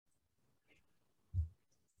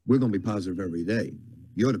We're going to be positive every day.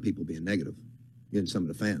 You're the people being negative. You're and some of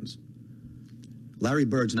the fans. Larry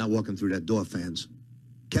Bird's not walking through that door, fans.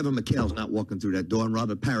 Kevin McHale's not walking through that door, and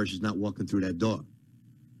Robert Parrish is not walking through that door.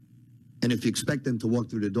 And if you expect them to walk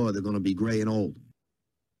through the door, they're going to be gray and old.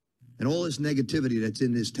 And all this negativity that's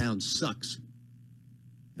in this town sucks.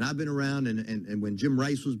 And I've been around, and when Jim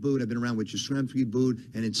Rice was booed, I've been around with Yastrzemski booed,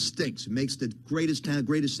 and it stinks. It makes the greatest town,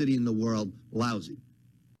 greatest city in the world lousy.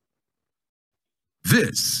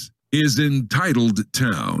 This is Entitled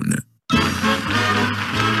Town.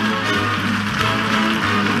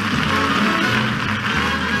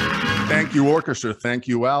 Thank you, Orchestra. Thank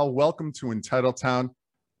you, Al. Welcome to Entitled Town.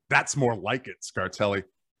 That's more like it, Scartelli.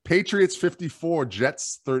 Patriots 54,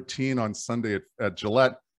 Jets 13 on Sunday at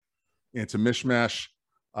Gillette. Into Mishmash,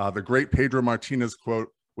 the great Pedro Martinez quote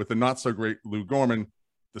with the not-so-great Lou Gorman,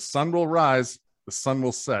 the sun will rise, the sun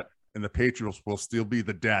will set, and the Patriots will still be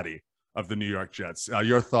the daddy of the New York Jets.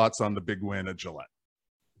 Your thoughts on the big win at Gillette?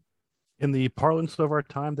 In the parlance of our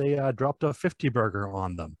time, they dropped a 50 burger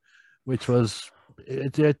on them, which was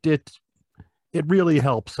it really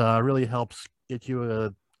helps get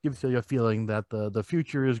you gives you a feeling that the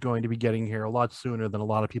future is going to be getting here a lot sooner than a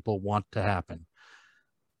lot of people want to happen.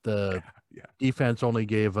 The defense only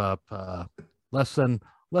gave up less than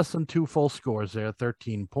 2 full scores there,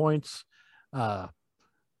 13 points.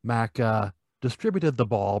 Mac distributed the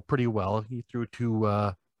ball pretty well. He threw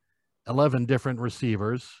to 11 different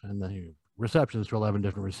receivers and the receptions to 11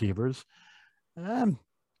 different receivers.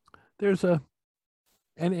 There's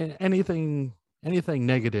anything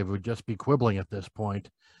negative would just be quibbling at this point.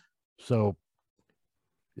 So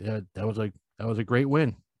yeah, that was a great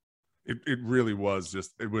win. It really was.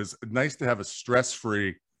 It was nice to have a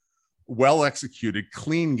stress-free, well-executed,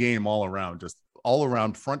 clean game all around, just all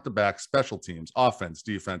around, front to back, special teams, offense,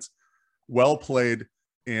 defense, well played,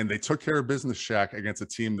 and they took care of business, Shaq, against a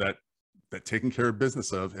team that taking care of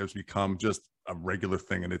business of has become just a regular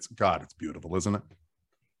thing, and it's beautiful, isn't it?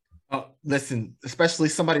 Listen, especially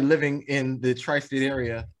somebody living in the tri-state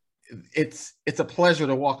area, it's a pleasure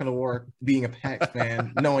to walk into work being a Pats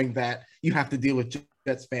fan, knowing that you have to deal with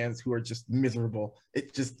Jets fans who are just miserable.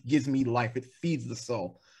 It just gives me life. It feeds the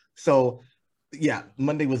soul. So, yeah,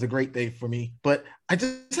 Monday was a great day for me. But I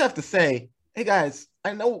just have to say, hey, guys,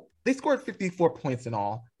 I know they scored 54 points in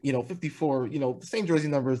all. 54, the same jersey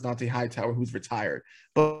number as Dante Hightower, who's retired.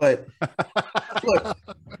 But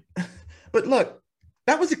look,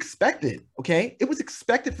 that was expected, okay? It was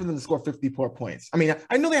expected for them to score 54 points. I mean,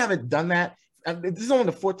 I know they haven't done that. This is only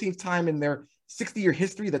the 14th time in their 60-year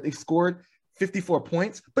history that they've scored 54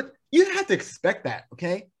 points, but you have to expect that,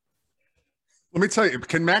 okay? Let me tell you,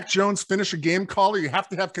 can Mac Jones finish a game, caller? You have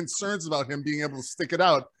to have concerns about him being able to stick it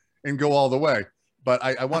out and go all the way. But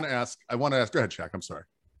I want to ask, go ahead, Shaq, I'm sorry.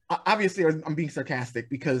 Obviously, I'm being sarcastic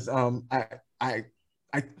because I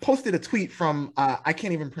posted a tweet from, I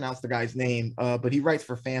can't even pronounce the guy's name, but he writes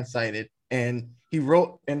for Fansided, and he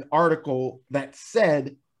wrote an article that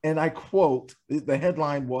said, and I quote, the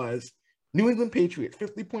headline was, New England Patriots,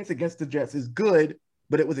 50 points against the Jets is good,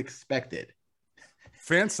 but it was expected.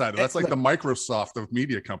 Fansided, that's like the Microsoft of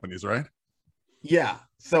media companies, right? Yeah.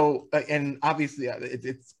 So, and obviously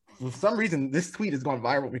it's for some reason, this tweet has gone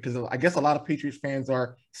viral because I guess a lot of Patriots fans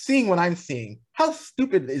are seeing what I'm seeing. How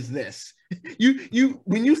stupid is this?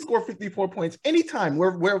 When you score 54 points anytime,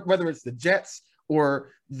 whether it's the Jets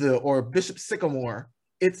or Bishop Sycamore,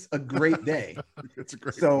 it's a great day. It's a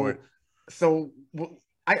great point. So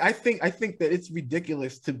I think that it's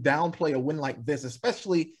ridiculous to downplay a win like this,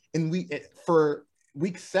 especially for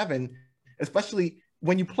week 7, especially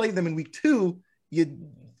when you play them in week 2.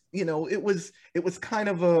 It was kind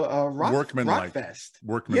of a rock fest.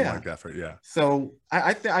 Workmanlike effort, yeah. So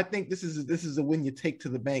I think this is a win you take to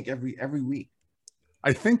the bank every week.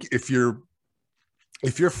 I think if you're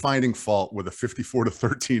finding fault with a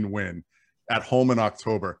 54-13 win at home in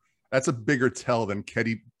October, that's a bigger tell than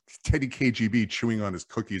Teddy KGB chewing on his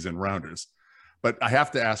cookies and rounders. But I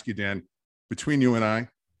have to ask you, Dan, between you and I,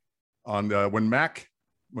 on when Mac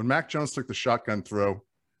Jones took the shotgun throw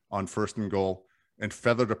on 1st and goal and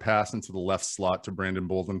feathered a pass into the left slot to Brandon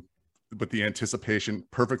Bolden with the anticipation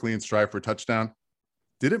perfectly in stride for a touchdown,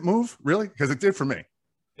 did it move, really? Because it did for me.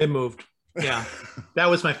 It moved. Yeah, that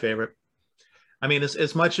was my favorite. I mean,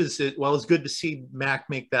 as much as it's good to see Mac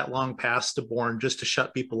make that long pass to Bourne just to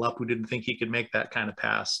shut people up who didn't think he could make that kind of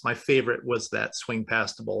pass. My favorite was that swing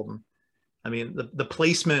pass to Bolden. I mean, the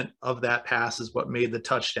placement of that pass is what made the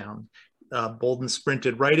touchdown. Bolden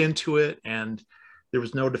sprinted right into it, and there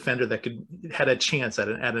was no defender that had a chance at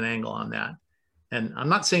an angle on that. And I'm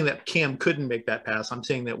not saying that Cam couldn't make that pass. I'm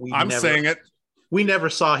saying that we never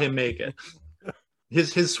saw him make it.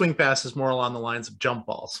 His swing pass is more along the lines of jump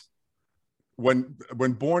balls. When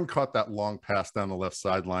Bourne caught that long pass down the left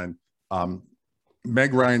sideline,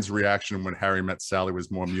 Meg Ryan's reaction when Harry met Sally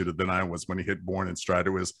was more muted than I was when he hit Bourne in stride.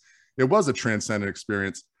 It was a transcendent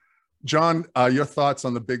experience. John, your thoughts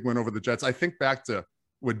on the big win over the Jets? I think back to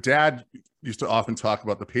what Dad used to often talk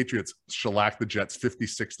about. The Patriots shellacked the Jets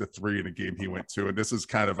 56-3 in a game he went to, and this is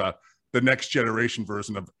kind of the next generation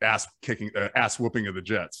version of ass whooping of the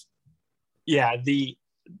Jets. Yeah, this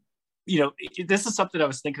is something I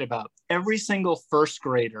was thinking about. Every single first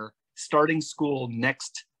grader starting school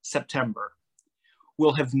next September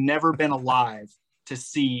will have never been alive to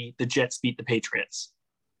see the Jets beat the Patriots.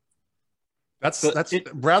 That's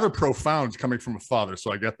rather profound coming from a father,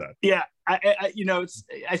 so I get that. Yeah, I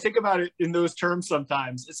think about it in those terms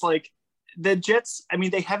sometimes. It's like the Jets, I mean,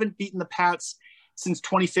 they haven't beaten the Pats since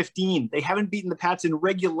 2015. They haven't beaten the Pats in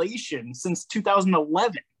regulation since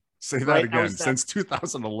 2011. Say that again, since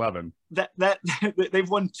 2011. That they've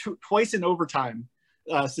won twice in overtime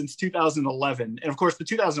since 2011. And of course, the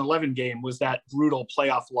 2011 game was that brutal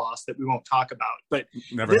playoff loss that we won't talk about. But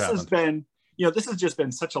this has just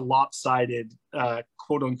been such a lopsided,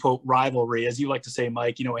 quote unquote, rivalry, as you like to say,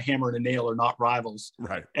 Mike. A hammer and a nail are not rivals,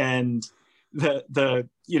 right? And but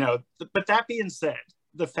that being said,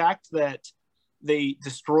 the fact that they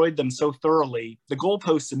destroyed them so thoroughly, the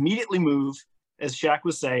goalposts immediately move, as Shaq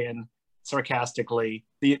was saying sarcastically.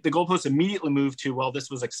 The goalposts immediately moved to, well, this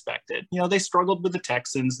was expected. They struggled with the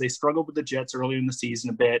Texans, they struggled with the Jets earlier in the season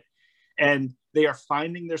a bit, and they are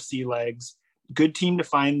finding their sea legs. Good team to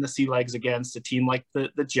find the sea legs against, a team like the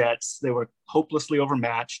Jets. They were hopelessly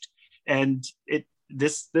overmatched, and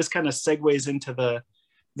this kind of segues into the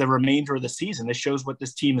remainder of the season. This shows what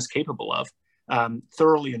this team is capable of.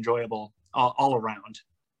 Thoroughly enjoyable all around.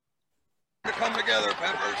 To come together,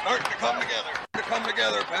 Panthers, starting to come together. To come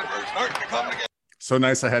together, Panthers, starting to come together. So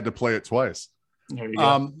nice I had to play it twice. There you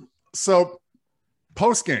go. So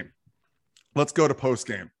post game, let's go to post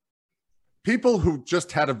game. People who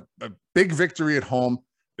just had a big victory at home,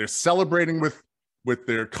 they're celebrating with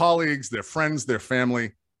their colleagues, their friends, their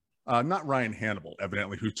family. Not Ryan Hannibal,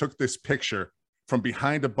 evidently, who took this picture from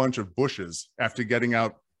behind a bunch of bushes after getting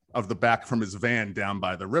out of the back from his van down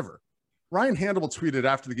by the river. Ryan Hannibal tweeted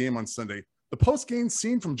after the game on Sunday, the post-game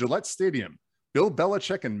scene from Gillette Stadium, Bill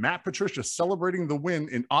Belichick and Matt Patricia celebrating the win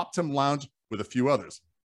in Optum Lounge with a few others.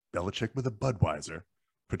 Belichick with a Budweiser,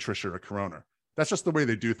 Patricia a Corona. That's just the way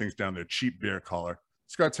they do things down there. Cheap beer caller.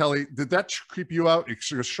 Scartelli, did that creep you out? It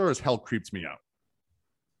sure as hell creeps me out.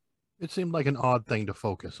 It seemed like an odd thing to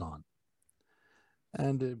focus on.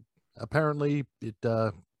 And apparently it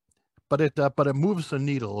moves the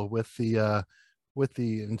needle with the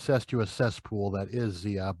incestuous cesspool that is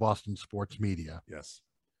the Boston sports media. Yes,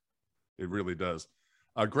 it really does.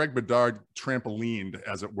 Greg Bedard trampolined,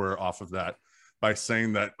 as it were, off of that by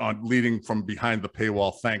saying that on leading from behind the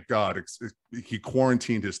paywall, thank God, he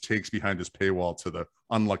quarantined his takes behind his paywall to the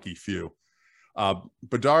unlucky few.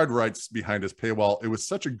 Bedard writes behind his paywall, it was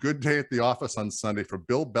such a good day at the office on Sunday for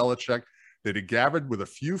Bill Belichick that he gathered with a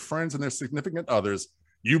few friends and their significant others.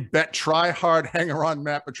 You bet try hard hanger-on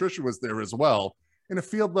Matt Patricia was there as well in a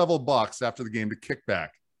field level box after the game to kick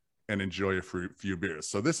back and enjoy a few beers.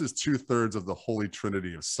 So this is 2/3 of the holy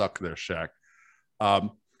trinity of suck there, Shaq.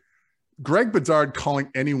 Greg Bedard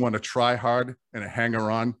calling anyone a try hard and a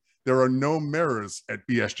hanger-on. There are no mirrors at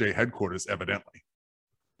BSJ headquarters, evidently.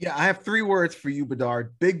 Yeah, I have 3 words for you,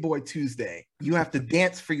 Bedard. Big Boy Tuesday. You have to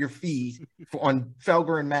dance for your fee on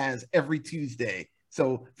Felger and Maz every Tuesday.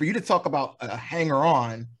 So for you to talk about a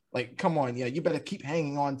hanger-on, like, come on, yeah, you better keep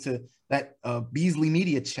hanging on to that Beasley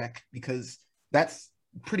Media check, because that's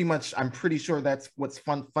pretty much, I'm pretty sure that's what's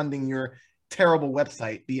funding your terrible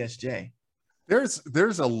website, BSJ.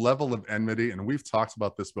 There's a level of enmity, and we've talked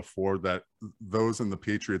about this before, that those in the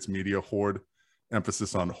Patriots media horde,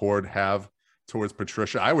 emphasis on horde, have towards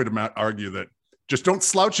Patricia. I would argue that just don't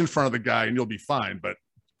slouch in front of the guy and you'll be fine. But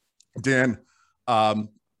Dan,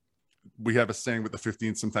 we have a saying with the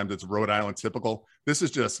 15, sometimes it's Rhode Island typical. This is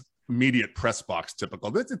just immediate press box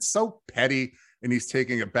typical. It's so petty, and he's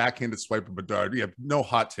taking a backhanded swipe at Bedard. You have no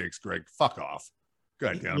hot takes, Greg. Fuck off. Go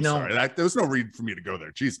ahead, Dan. I'm sorry. There was no reason for me to go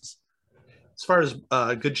there. Jesus. As far as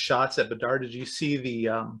good shots at Bedard, did you see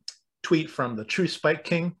the tweet from the True Spike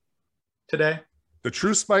King today? The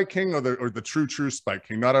True Spike King or the true Spike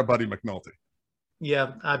King, not our buddy McNulty?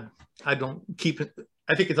 Yeah, I don't keep it.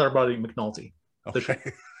 I think it's our buddy McNulty.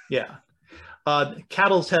 Okay. Yeah.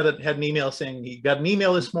 Cattles had an email saying he got an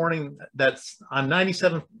email this morning that's I'm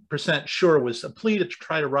 97% sure was a plea to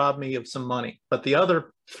try to rob me of some money, but the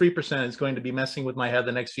other 3% is going to be messing with my head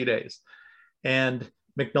the next few days. And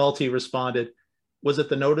McNulty responded, Was it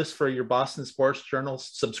the notice for your Boston Sports Journal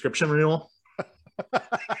subscription renewal?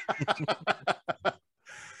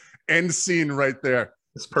 End scene right there.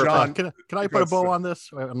 It's perfect. John, Can I put a bow on this?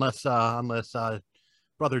 Unless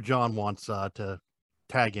Brother John wants to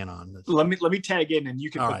tag in on this. Let me tag in, and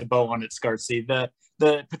you can put the bow on it, Scarcy.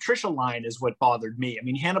 The Patricia line is what bothered me. I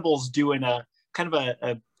mean, Hannibal's doing a kind of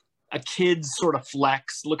a kid's sort of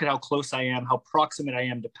flex. Look at how close I am, how proximate I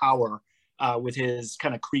am to power with his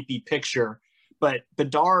kind of creepy picture. But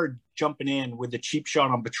Bedard jumping in with the cheap shot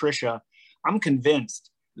on Patricia, I'm convinced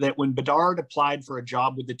that when Bedard applied for a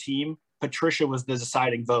job with the team, Patricia was the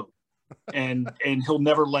deciding vote. And he'll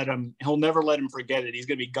never let him forget it. He's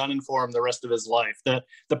going to be gunning for him the rest of his life. The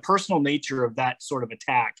personal nature of that sort of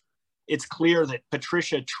attack, it's clear that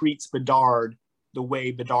Patricia treats Bedard the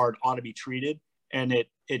way Bedard ought to be treated, and it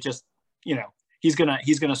just, you know, he's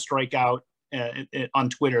gonna strike out on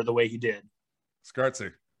Twitter the way he did.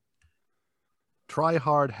 Scartzy. Try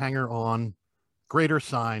hard, hanger on, greater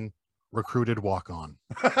sign, recruited walk on.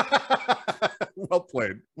 Well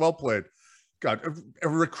played. Well played. God, a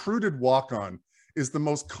recruited walk-on is the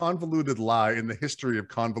most convoluted lie in the history of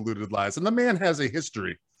convoluted lies. And the man has a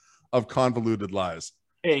history of convoluted lies.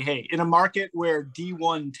 Hey, in a market where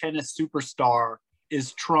D1 tennis superstar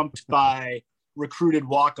is trumped by recruited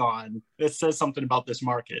walk-on, it says something about this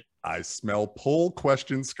market. I smell poll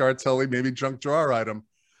question, Scartelli, maybe junk drawer item.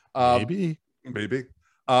 Maybe.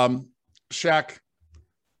 Shaq,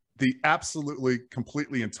 the absolutely,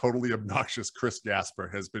 completely, and totally obnoxious Chris Gasper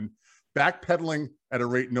has been backpedaling at a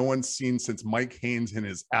rate no one's seen since Mike Haynes in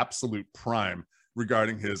his absolute prime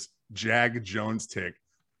regarding his Jag Jones take.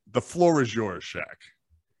 The floor is yours, Shaq.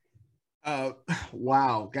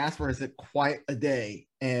 Wow, Gasper has had quite a day,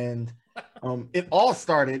 and it all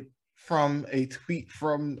started from a tweet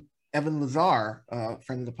from Evan Lazar,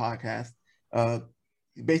 friend of the podcast.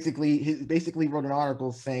 He basically wrote an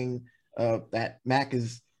article saying that Mac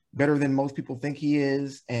is better than most people think he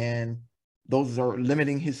is, and those are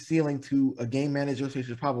limiting his ceiling to a game manager, so he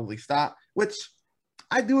should probably stop, which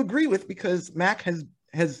I do agree with, because Mac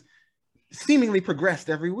has seemingly progressed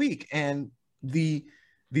every week, and the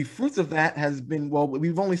fruits of that has been, well,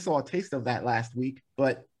 we've only saw a taste of that last week,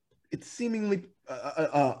 but it's seemingly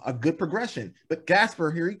a good progression. But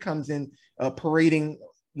Gasper, here he comes in parading,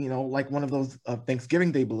 you know, like one of those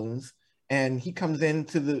Thanksgiving Day balloons, and he comes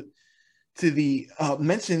into the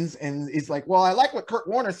mentions and is like, well, I like what Kurt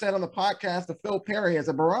Warner said on the podcast of Phil Perry as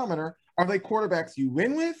a barometer. Are they quarterbacks you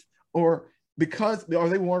win with, or are they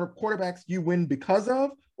quarterbacks you win because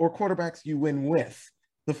of, or quarterbacks you win with?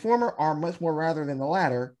 The former are much more rather than the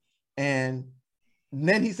latter. And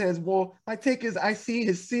then he says, well, my take is I see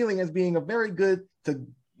his ceiling as being a very good to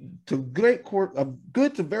very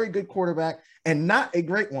good quarterback, and not a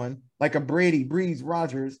great one like a Brady, Breeze,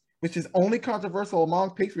 Rodgers, which is only controversial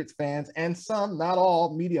among Patriots fans and some, not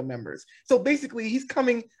all, media members. So basically, he's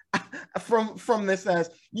coming from this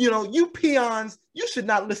as, you know, you peons, you should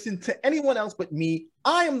not listen to anyone else but me.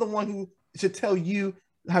 I am the one who should tell you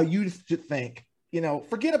how you should think. You know,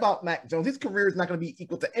 forget about Mac Jones. His career is not going to be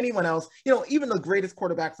equal to anyone else, you know, even the greatest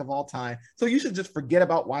quarterbacks of all time. So you should just forget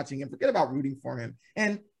about watching him, forget about rooting for him.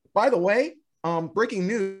 And by the way, breaking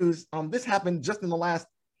news, this happened just in the last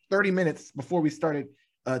 30 minutes before we started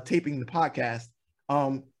taping the podcast.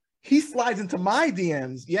 He slides into my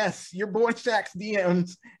DMs. Yes, your boy Shaq's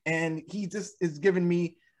DMs. And he just is giving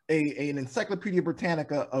me an Encyclopedia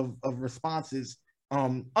Britannica of responses,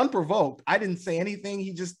 unprovoked. I didn't say anything.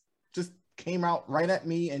 He just came out right at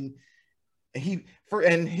me, and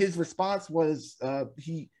his response was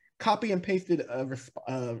he copy and pasted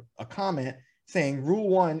a comment saying Rule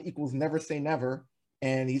 1 equals never say never,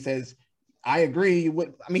 and he says I agree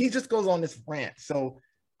with. I mean, he just goes on this rant. So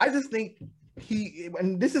I just think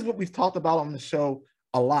and this is what we've talked about on the show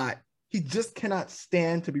a lot. He just cannot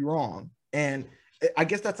stand to be wrong, and I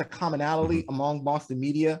guess that's a commonality among Boston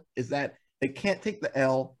media, is that they can't take the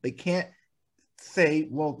L. They can't say,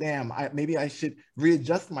 well, damn, maybe I should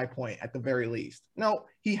readjust my point at the very least. No,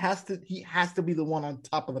 he has to be the one on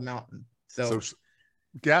top of the mountain. So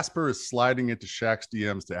Gasper is sliding into Shaq's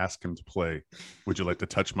DMs to ask him to play. Would you like to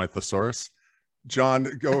touch my thesaurus? John,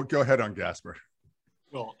 go ahead on Gasper.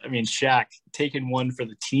 Well, I mean, Shaq taking one for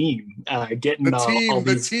the team, getting the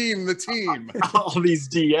team, all these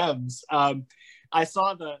DMs. I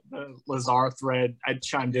saw the Lazar thread. I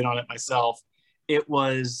chimed in on it myself. It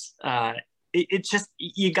was it's just,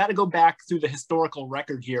 you got to go back through the historical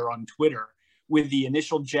record here on Twitter with the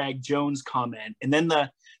initial Jag Jones comment, and then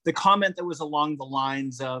the comment that was along the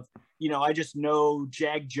lines of, you know, I just know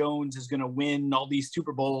Jag Jones is going to win all these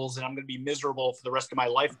Super Bowls and I'm going to be miserable for the rest of my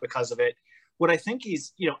life because of it. What I think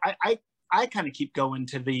he's, you know, I kind of keep going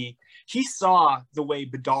to he saw the way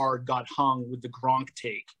Bedard got hung with the Gronk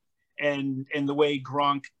take, and the way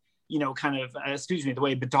Gronk, the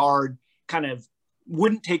way Bedard kind of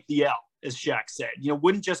wouldn't take the L, as Shaq said,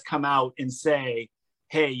 wouldn't just come out and say,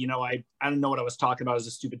 hey, I don't know what I was talking about, it was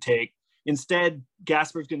a stupid take. Instead,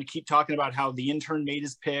 Gasper's going to keep talking about how the intern made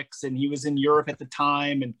his picks and he was in Europe at the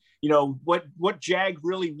time. And, what Jag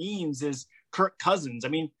really means is Kirk Cousins. I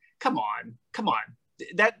mean, come on.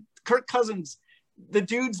 That Kirk Cousins, the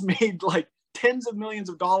dude's made like tens of millions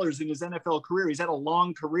of dollars in his NFL career. He's had a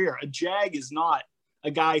long career. A Jag is not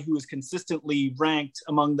a guy who is consistently ranked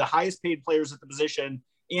among the highest paid players at the position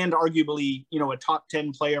and arguably, a top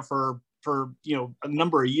 10 player for a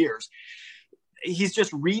number of years. He's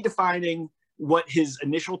just redefining what his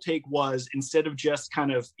initial take was, instead of just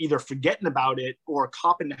kind of either forgetting about it or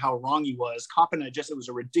copping to how wrong he was. It was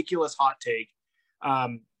a ridiculous hot take.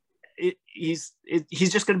 He's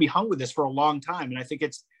just going to be hung with this for a long time. And I think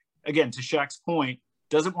it's, again, to Shaq's point,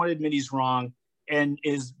 doesn't want to admit he's wrong and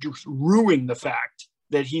is just ruining the fact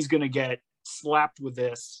that he's going to get slapped with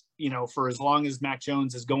this, for as long as Mac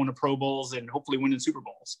Jones is going to Pro Bowls and hopefully winning Super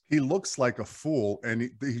Bowls. He looks like a fool,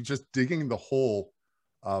 and he's just digging the hole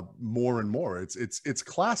more and more. It's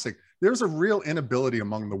classic. There's a real inability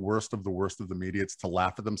among the worst of the media to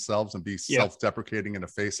laugh at themselves and be self-deprecating and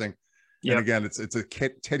effacing. And again, it's a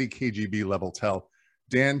Teddy KGB level tell.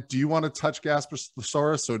 Dan, do you want to touch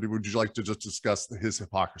Gaspasaurus, or would you like to just discuss his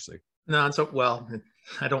hypocrisy? No, I don't want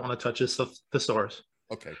to touch his thesaurus.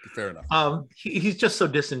 Okay, fair enough. He's just so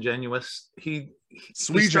disingenuous. He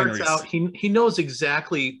starts generis. out, he knows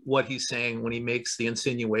exactly what he's saying when he makes the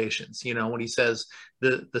insinuations. When he says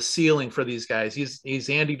the ceiling for these guys, he's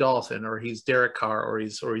Andy Dalton, or he's Derek Carr, or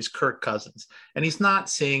he's Kirk Cousins, and he's not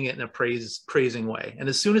saying it in a praising way. And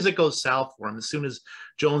as soon as it goes south for him, as soon as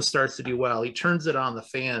Jones starts to do well, he turns it on the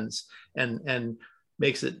fans and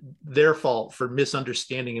makes it their fault for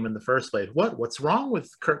misunderstanding him in the first place. What's wrong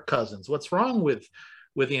with Kirk Cousins? What's wrong with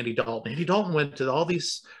Andy Dalton? Andy Dalton went to all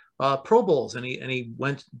these Pro Bowls, and he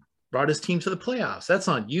brought his team to the playoffs. That's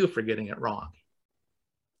on you for getting it wrong.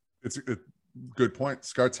 It's a good point.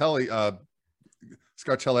 Scartelli,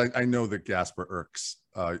 I know that Gasper irks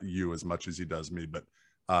you as much as he does me, but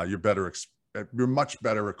you're much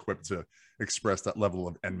better equipped to express that level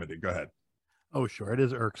of enmity. Go ahead. Oh, sure. It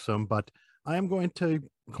is irksome, but I am going to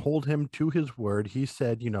hold him to his word. He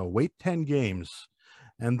said, wait 10 games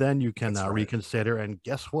and then you can reconsider. And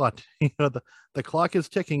guess what? The clock is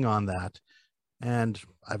ticking on that. And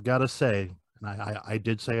I've got to say, and I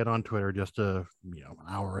did say it on Twitter just an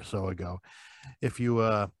hour or so ago. If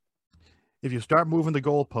you start moving the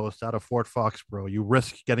goalposts out of Fort Foxborough, you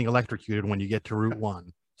risk getting electrocuted when you get to Route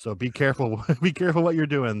 1. So be careful. Be careful what you're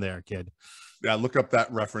doing there, kid. Yeah, look up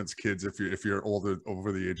that reference, kids. If you're older,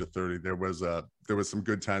 over the age of 30, there was some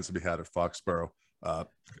good times to be had at Foxborough.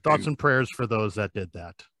 Thoughts and prayers for those that did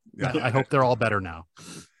that. Yeah, I hope they're all better now.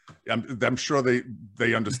 I'm sure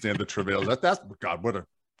they understand the travails. That's God, what a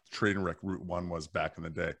train wreck Route 1 was back in the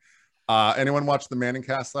day. Anyone watch the Manning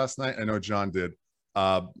cast last night? I know John did.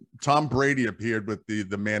 Tom Brady appeared with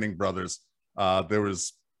the Manning brothers. There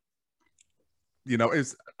was,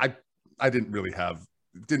 I didn't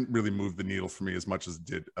really move the needle for me as much as it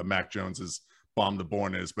did Mac Jones's Bomb the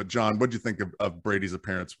Born is. But John, what do you think of Brady's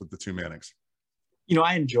appearance with the two Mannings?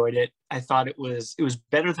 I enjoyed it. I thought it was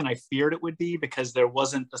better than I feared it would be, because there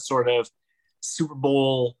wasn't the sort of Super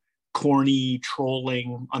Bowl corny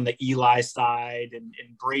trolling on the Eli side, and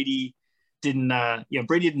Brady didn't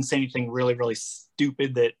say anything really, really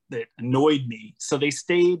stupid that annoyed me. So they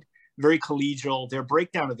stayed very collegial. Their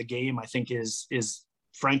breakdown of the game, I think, is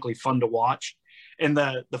frankly fun to watch. And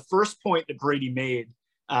the first point that Brady made,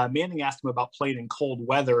 Manning asked him about playing in cold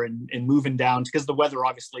weather and moving down, because the weather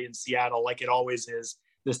obviously in Seattle, like it always is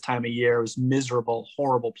this time of year, was miserable,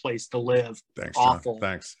 horrible place to live. Thanks, awful. John.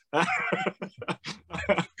 Thanks.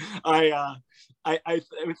 I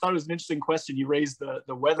thought it was an interesting question. You raised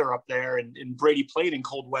the weather up there, and Brady played in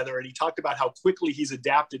cold weather, and he talked about how quickly he's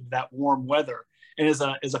adapted to that warm weather. And as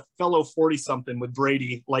a fellow 40-something with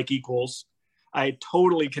Brady like equals, I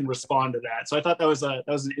totally can respond to that. So I thought that was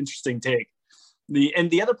an interesting take.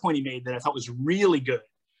 The other point he made that I thought was really good,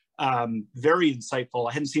 very insightful,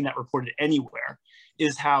 I hadn't seen that reported anywhere,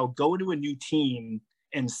 is how going to a new team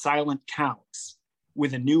and silent counts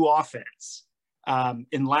with a new offense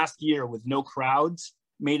in last year with no crowds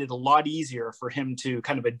made it a lot easier for him to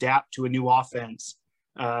kind of adapt to a new offense,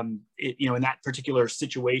 in that particular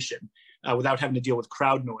situation without having to deal with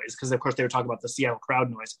crowd noise. Because, of course, they were talking about the Seattle crowd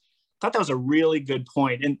noise. I thought that was a really good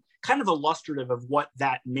point and kind of illustrative of what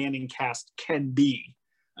that Manning cast can be.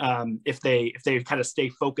 if they kind of stay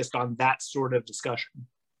focused on that sort of discussion.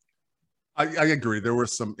 I agree. There were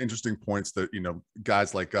some interesting points that,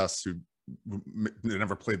 guys like us who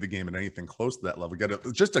never played the game at anything close to that level get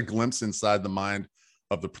just a glimpse inside the mind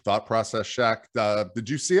of the thought process. Shaq, did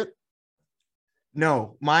you see it?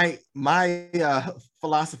 No, my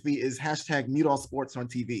philosophy is hashtag mute all sports on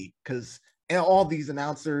TV, because all these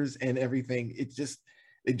announcers and everything,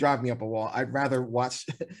 it drive me up a wall. I'd rather watch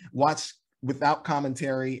without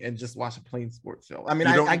commentary and just watch a plain sports show. I mean,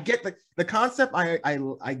 I get the concept. I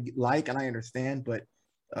like and I understand, but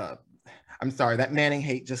I'm sorry, that Manning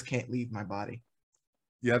hate just can't leave my body.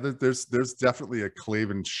 Yeah, there's definitely a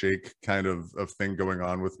clave and shake kind of thing going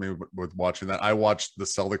on with me with watching that. I watched the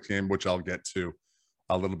Celtics game, which I'll get to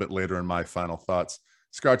a little bit later in my final thoughts.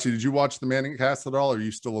 Scarchi, did you watch the Manning cast at all? Or are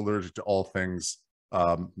you still allergic to all things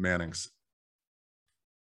Mannings?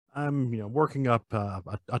 I'm working up a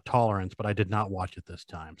tolerance, but I did not watch it this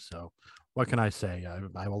time. So what can I say?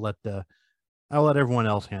 I will let everyone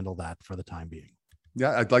else handle that for the time being.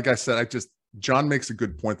 Yeah, like I said, John makes a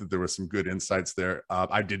good point that there were some good insights there.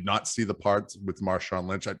 I did not see the parts with Marshawn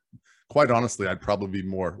Lynch. Quite honestly, I'd probably be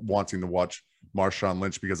more wanting to watch Marshawn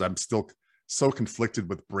Lynch because I'm still so conflicted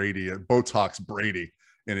with Brady, Botox Brady,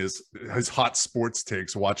 and his hot sports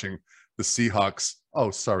takes, watching the Seahawks.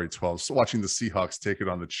 Oh, sorry, 12. So watching the Seahawks take it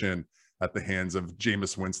on the chin at the hands of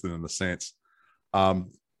Jameis Winston and the Saints. We're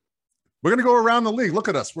going to go around the league. Look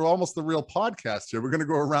at us. We're almost the real podcast here. We're going to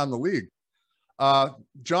go around the league.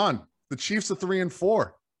 John, the Chiefs are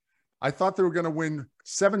 3-4. I thought they were going to win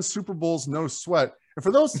 7 Super Bowls, no sweat. And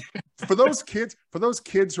for those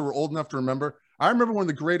kids who are old enough to remember, I remember when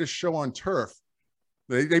the Greatest Show on Turf,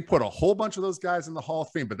 they put a whole bunch of those guys in the Hall of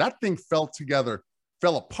Fame, but that thing fell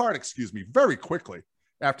apart, very quickly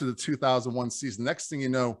after the 2001 season. Next thing you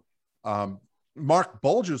know, Mark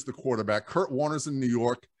Bulger's the quarterback. Kurt Warner's in New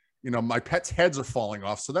York. My pets' heads are falling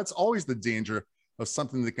off. So that's always the danger of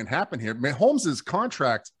something that can happen here. Mahomes'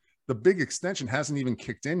 contract, the big extension, hasn't even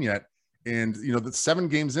kicked in yet. And, the 7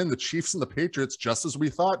 games in, the Chiefs and the Patriots, just as we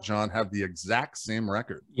thought, John, have the exact same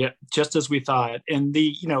record. Yeah, just as we thought. And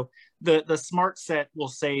the smart set will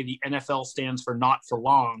say the NFL stands for not for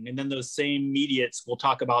long. And then those same mediates will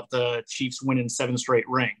talk about the Chiefs winning 7 straight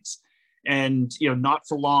rings. And, not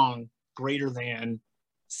for long, greater than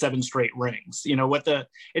 7 straight rings. And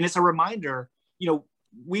it's a reminder,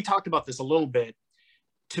 we talked about this a little bit.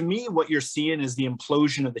 To me, what you're seeing is the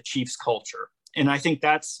implosion of the Chiefs culture. And I think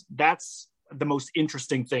that's the most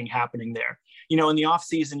interesting thing happening there. In the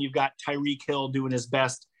offseason, you've got Tyreek Hill doing his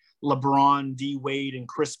best LeBron, D Wade, and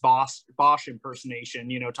Chris Bosh impersonation,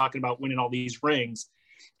 talking about winning all these rings.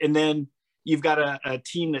 And then you've got a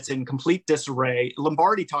team that's in complete disarray.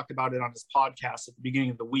 Lombardi talked about it on his podcast at the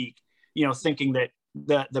beginning of the week, thinking that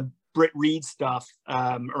the Britt Reed stuff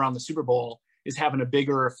around the Super Bowl is having a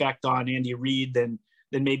bigger effect on Andy Reid than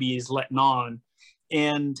maybe he's letting on.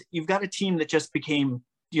 And you've got a team that just became,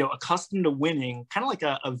 accustomed to winning, kind of like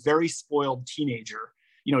a very spoiled teenager,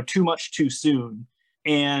 too much too soon.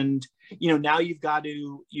 And, now you've got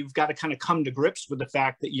to kind of come to grips with the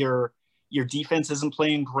fact that your defense isn't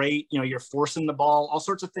playing great. You're forcing the ball, all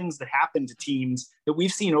sorts of things that happen to teams that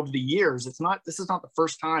we've seen over the years. This is not the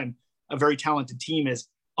first time a very talented team has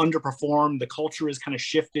underperformed. The culture is kind of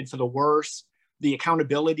shifted for the worse. The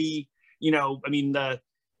accountability,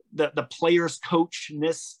 the players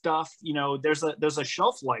coachness stuff, there's a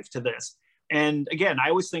shelf life to this. And again, I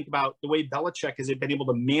always think about the way Belichick has been able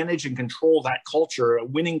to manage and control that culture, a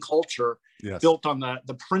winning culture, yes, built on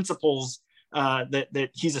the principles that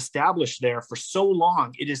he's established there for so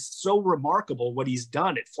long. It is so remarkable what he's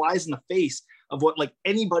done. It flies in the face of what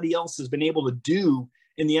anybody else has been able to do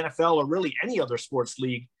in the NFL or really any other sports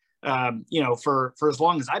league, for as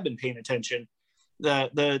long as I've been paying attention.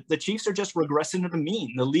 The Chiefs are just regressing to the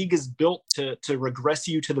mean. The league is built to regress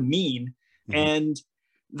you to the mean. Mm-hmm. And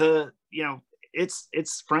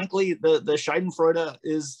it's frankly, the Schadenfreude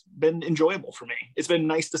has been enjoyable for me. It's been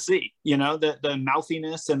nice to see, the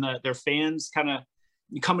mouthiness and their fans kind of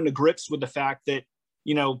coming to grips with the fact that,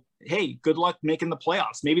 hey, good luck making the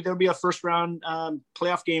playoffs. Maybe there'll be a first round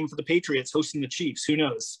playoff game for the Patriots hosting the Chiefs. Who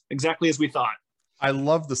knows? Exactly as we thought. I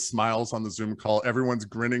love the smiles on the Zoom call. Everyone's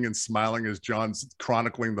grinning and smiling as John's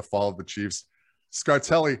chronicling the fall of the Chiefs.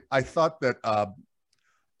 Scartelli, I thought that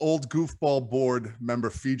old goofball board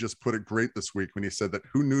member Fee just put it great this week when he said that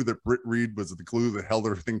who knew that Britt Reed was the glue that held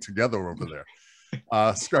everything together over there.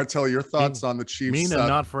 Scartelli, your thoughts on the Chiefs? Mean and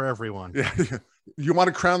not for everyone. Yeah, you want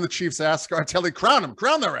to crown the Chiefs' ass, Scartelli? Crown them.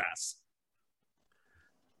 Crown their ass.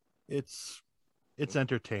 It's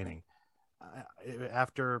entertaining.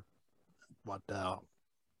 After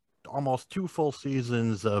almost 2 full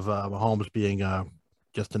seasons of Mahomes being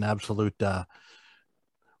just an absolute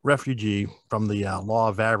refugee from the law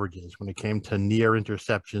of averages when it came to near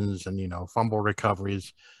interceptions and, fumble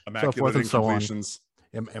recoveries, Immaculate so forth and so on. incompletions.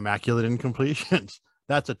 Immaculate incompletions.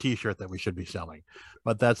 That's a t-shirt that we should be selling,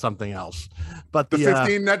 but that's something else. But The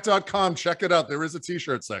 15net.com, check it out. There is a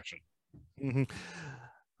t-shirt section. Mm-hmm.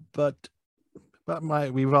 But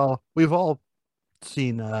we've all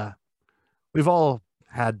seen we've all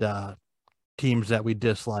had teams that we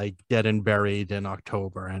dislike dead and buried in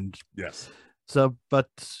October, and Yes. so but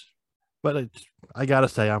I gotta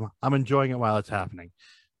say I'm enjoying it while it's happening.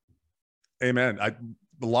 Amen.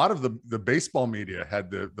 A lot of the baseball media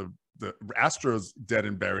had the Astros dead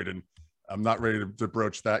and buried, and I'm not ready to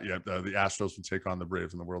broach that yet. The Astros will take on the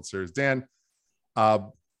Braves in the World Series. Dan,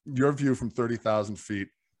 your view from 30,000 feet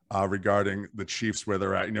regarding the Chiefs, where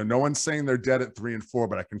they're at. No one's saying they're dead at 3-4,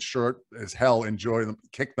 but I can sure as hell enjoy them,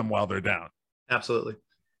 kick them while they're down. Absolutely.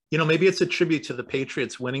 Maybe it's a tribute to the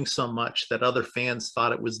Patriots winning so much that other fans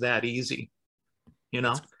thought it was that easy.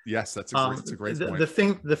 Yes, that's a great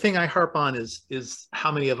point. The thing I harp on is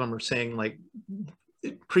how many of them are saying, like,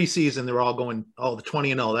 preseason they're all going, oh, the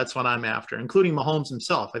 20-0, that's what I'm after, including Mahomes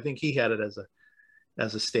himself. I think he had it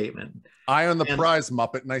as a statement. Eye on the prize,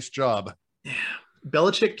 Muppet. Nice job. Yeah.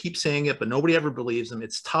 Belichick keeps saying it, but nobody ever believes him.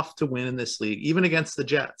 It's tough to win in this league, even against the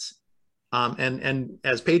Jets. And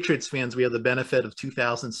as Patriots fans, we have the benefit of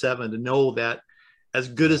 2007 to know that as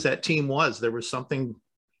good as that team was, there was something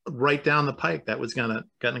right down the pike that was gonna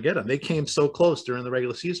get them. They came so close during the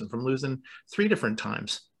regular season from losing 3 different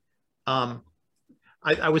times.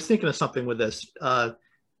 I was thinking of something with this.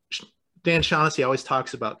 Dan Shaughnessy always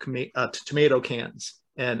talks about tomato cans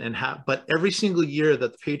but every single year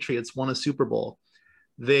that the Patriots won a Super Bowl,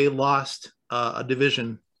 they lost a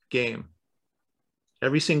division game.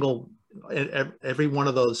 Every one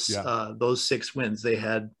of those 6 wins, they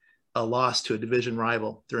had a loss to a division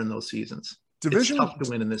rival during those seasons. It's tough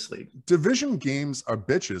to win in this league. Division games are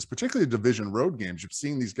bitches, particularly division road games. You've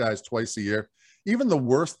seen these guys twice a year. Even the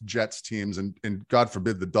worst Jets teams, and God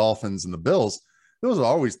forbid the Dolphins and the Bills, those are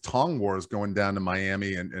always tong wars going down to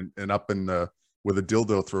Miami and up in where the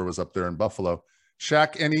dildo throw was up there in Buffalo.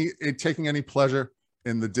 Shaq, taking any pleasure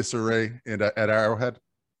in the disarray at Arrowhead?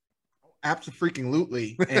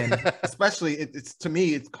 Absolutely, and especially it's to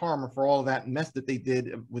me, it's karma for all of that mess that they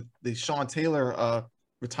did with the Sean Taylor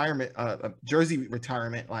retirement, jersey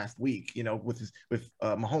retirement last week. With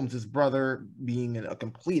Mahomes' his brother being a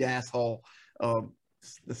complete asshole,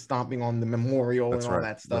 the stomping on the memorial and all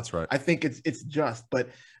that stuff. That's right. I think it's just, but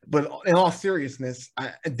in all seriousness,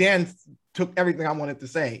 Dan took everything I wanted to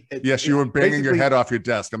say. Yes, you were banging your head off your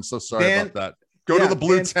desk. I'm so sorry about that. Go to the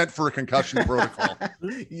blue tent for a concussion protocol.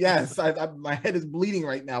 Yes, my head is bleeding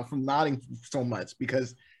right now from nodding so much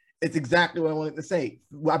because it's exactly what I wanted to say.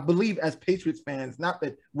 I believe as Patriots fans, not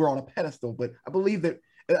that we're on a pedestal, but I believe that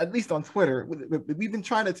at least on Twitter, we've been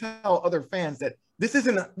trying to tell other fans that this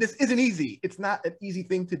isn't easy. It's not an easy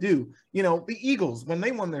thing to do. The Eagles, when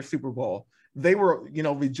they won their Super Bowl, they were,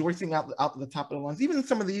 rejoicing out to the top of the lungs. Even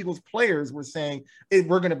some of the Eagles players were saying,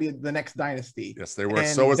 we're going to be the next dynasty. Yes, they were. And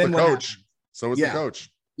so was the coach. So was the coach.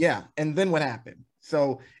 Yeah. And then what happened?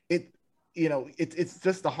 So it's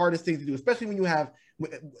just the hardest thing to do, especially when you have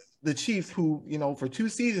the Chiefs who, for 2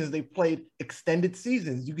 seasons, they played extended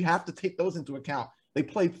seasons. You have to take those into account. They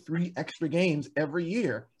played 3 extra games every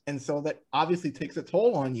year. And so that obviously takes a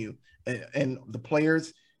toll on you. And the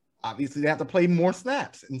players, obviously, they have to play more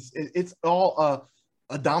snaps. And it's all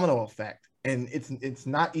a domino effect. And it's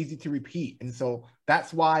not easy to repeat. And so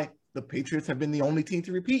that's why the Patriots have been the only team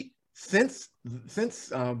to repeat since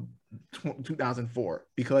 2004,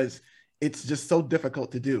 because it's just so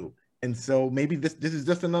difficult to do. And so maybe this is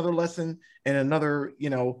just another lesson and another,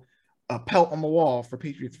 a pelt on the wall for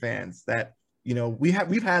Patriots fans that,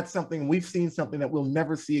 we've had something, we've seen something that we'll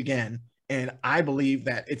never see again. And I believe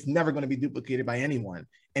that it's never going to be duplicated by anyone.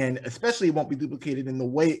 And especially it won't be duplicated in the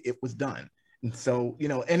way it was done. And so,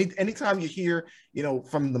 anytime you hear,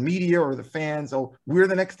 from the media or the fans, oh, we're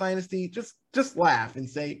the next dynasty, just laugh and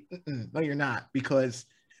say, no, you're not, because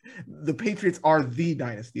the Patriots are the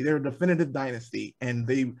dynasty. They're a definitive dynasty. And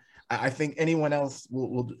I think anyone else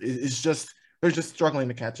they're just struggling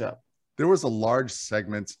to catch up. There was a large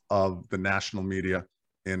segment of the national media,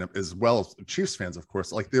 and as well as Chiefs fans, of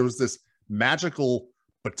course, like there was this magical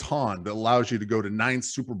baton that allows you to go to 9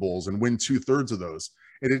 Super Bowls and win 2/3 of those.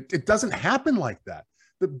 And it doesn't happen like that.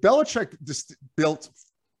 The Belichick built,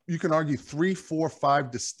 you can argue, 3, 4,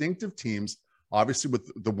 5 distinctive teams, obviously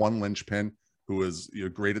with the one linchpin who is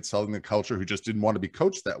great at selling the culture, who just didn't want to be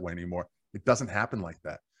coached that way anymore. It doesn't happen like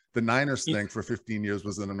that. The Niners thing for 15 years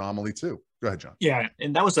was an anomaly too. Go ahead, John. Yeah,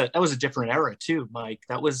 and that was a different era too, Mike.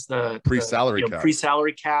 That was the Pre-salary cap.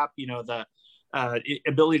 Pre-salary cap. The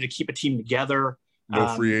ability to keep a team together. No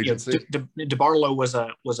free agency. DeBartolo was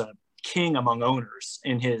a king among owners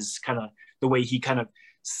in his kind of the way he kind of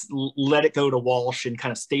let it go to Walsh and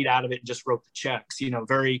kind of stayed out of it and just wrote the checks.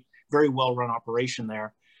 Very, very well run operation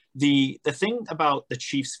there. The thing about the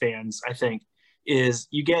Chiefs fans, I think, is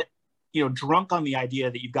you get drunk on the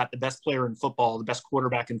idea that you've got the best player in football, the best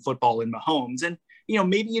quarterback in football in Mahomes. And,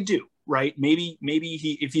 maybe you do, right? Maybe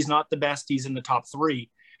if he's not the best, he's in the top 3.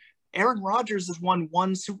 Aaron Rodgers has won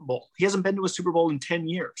 1 Super Bowl. He hasn't been to a Super Bowl in 10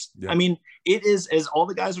 years. Yeah. I mean, it is, as all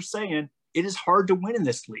the guys are saying, it is hard to win in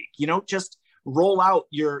this league. You don't just roll out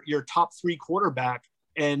your top 3 quarterback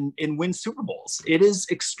and win Super Bowls. It is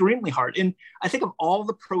extremely hard. And I think of all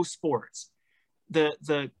the pro sports,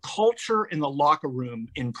 the culture in the locker room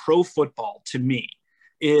in pro football, to me,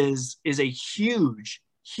 is a huge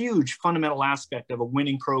fundamental aspect of a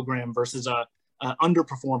winning program versus a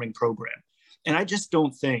underperforming program. And I just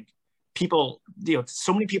don't think people,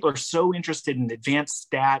 so many people are so interested in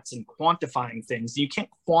advanced stats and quantifying things. You can't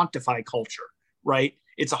quantify culture, right?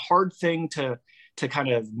 It's a hard thing to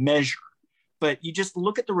kind of measure. But you just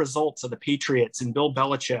look at the results of the Patriots and Bill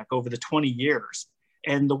Belichick over the 20 years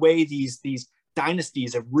and the way these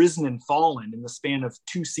dynasties have risen and fallen in the span of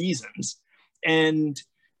 2 seasons. And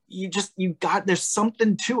there's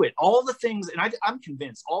something to it. All the things, and I'm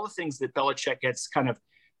convinced all the things that Belichick gets kind of,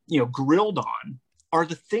 grilled on are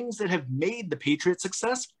the things that have made the Patriots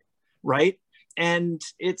successful, right? And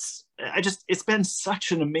it's been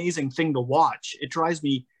such an amazing thing to watch. It drives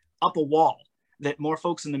me up a wall that more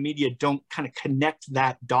folks in the media don't kind of connect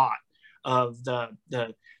that dot of the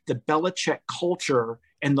Belichick culture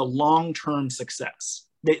and the long-term success.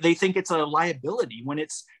 They think it's a liability when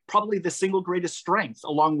it's probably the single greatest strength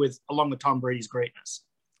along with Tom Brady's greatness.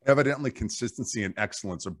 Evidently, consistency and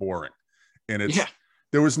excellence are boring. And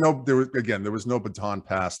there was no baton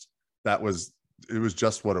passed. It was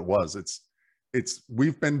just what it was.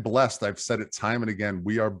 We've been blessed. I've said it time and again.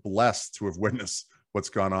 We are blessed to have witnessed what's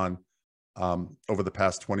gone on over the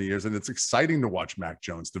past 20 years. And it's exciting to watch Mac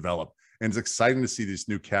Jones develop. And it's exciting to see these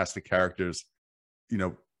new cast of characters,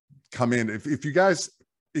 come in. If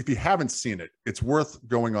you haven't seen it, it's worth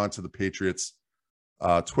going on to the Patriots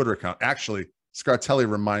Twitter account. Actually, Scartelli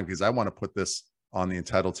reminded me, because I want to put this on the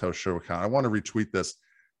Entitled Toe Show account. I want to retweet this.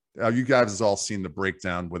 You guys have all seen the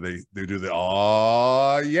breakdown where they do the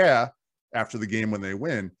 "oh yeah" after the game when they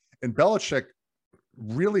win. And Belichick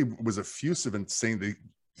really was effusive in saying that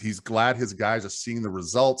he's glad his guys are seeing the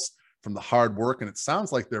results from the hard work, and it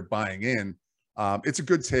sounds like they're buying in. It's a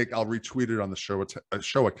good take. I'll retweet it on the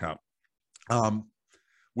show account.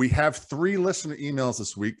 We have 3 listener emails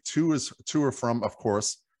this week. 2 are from, of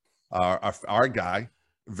course, our guy,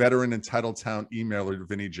 veteran Entitled Town emailer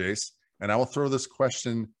Vinny Jace. And I will throw this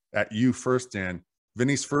question at you first, Dan.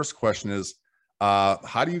 Vinny's first question is,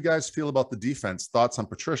 how do you guys feel about the defense? Thoughts on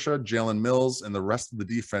Patricia, Jalen Mills, and the rest of the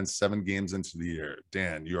defense 7 games into the year?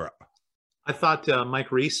 Dan, you're up. I thought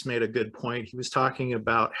Mike Reese made a good point. He was talking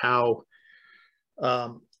about how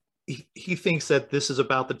he thinks that this is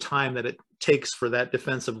about the time that it takes for that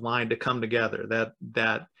defensive line to come together,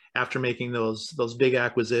 that after making those big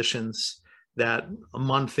acquisitions, that a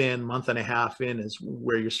month and a half in is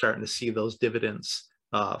where you're starting to see those dividends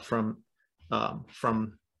from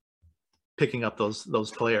picking up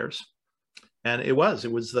those players. And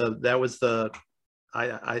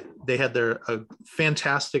they had a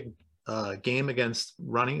fantastic game against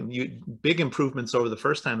running, big improvements over the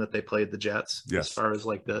first time that they played the Jets. Yes. As far as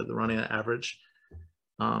like the running average.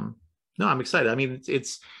 No, I'm excited. I mean,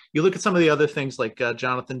 you look at some of the other things like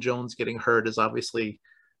Jonathan Jones getting hurt is obviously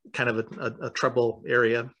kind of a trouble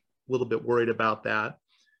area. A little bit worried about that,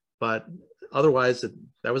 but otherwise,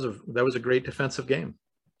 that was a great defensive game.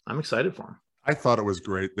 I'm excited for him. I thought it was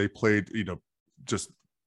great. They played, just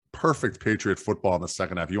perfect Patriot football in the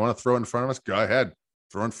second half. You want to throw it in front of us? Go ahead.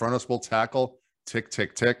 Throw in front of us. We'll tackle. Tick,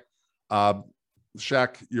 tick, tick.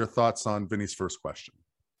 Shaq, your thoughts on Vinny's first question?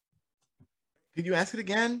 Could you ask it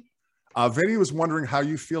again? Vinny was wondering how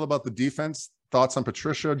you feel about the defense. Thoughts on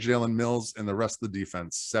Patricia, Jalen Mills, and the rest of the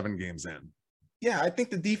defense 7 games in. Yeah, I think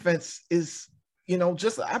the defense is,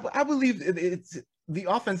 I believe it's the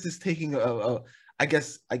offense is taking I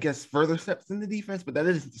guess further steps in the defense, but that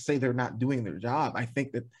isn't to say they're not doing their job. I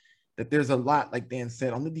think that there's a lot, like Dan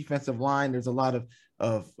said, on the defensive line. There's a lot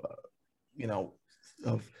of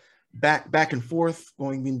back and forth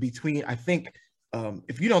going in between. I think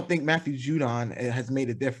if you don't think Matthew Judon has made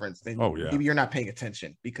a difference, then maybe you're not paying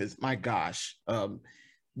attention, because my gosh,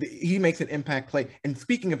 he makes an impact play. And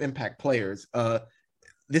speaking of impact players,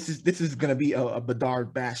 this is going to be a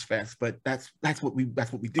Bedard bash fest, but that's what we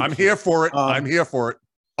do. I'm here for it. I'm here for it.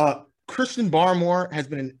 Christian Barmore has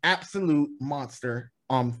been an absolute monster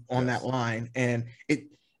on that line, and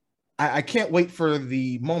I can't wait for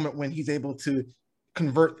the moment when he's able to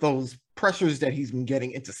convert those pressures that he's been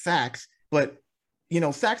getting into sacks. But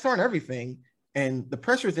sacks aren't everything, and the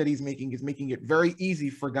pressures that he's making is making it very easy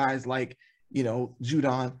for guys like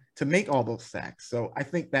Judon to make all those sacks. So I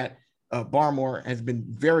think that Barmore has been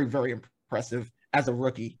very, very impressive as a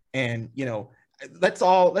rookie, and let's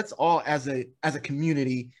all as a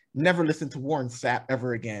community never listen to Warren Sapp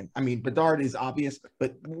ever again. I mean, Bedard is obvious,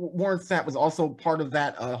 but Warren Sapp was also part of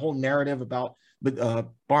that whole narrative about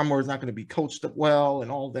Barmore is not going to be coached up well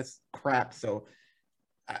and all this crap. So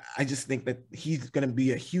I just think that he's going to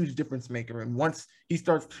be a huge difference maker. And once he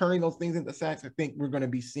starts turning those things into sacks, I think we're going to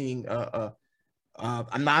be seeing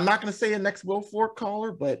I'm not going to say a next Will Fork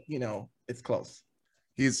caller, but it's close.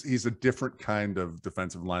 He's a different kind of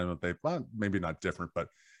defensive lineman. Maybe not different, but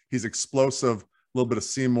he's explosive. A little bit of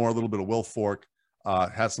Seymour, a little bit of Will Fork,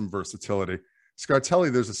 has some versatility.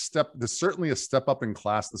 Scartelli, there's certainly a step up in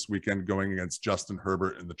class this weekend going against Justin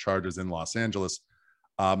Herbert and the Chargers in Los Angeles.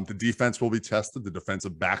 The defense will be tested. The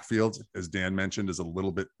defensive backfield, as Dan mentioned, is a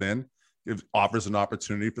little bit thin. It offers an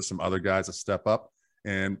opportunity for some other guys to step up.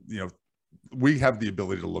 And, we have the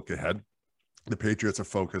ability to look ahead. The Patriots are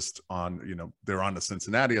focused on, they're on to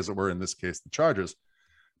Cincinnati, as it were, in this case, the Chargers.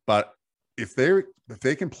 But if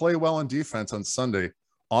they can play well on defense on Sunday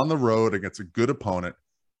on the road against a good opponent,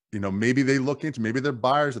 maybe maybe they're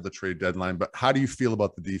buyers at the trade deadline. But how do you feel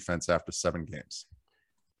about the defense after 7 games?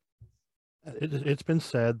 It's been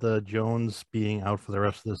said the Jones being out for the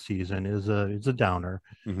rest of the season is a downer.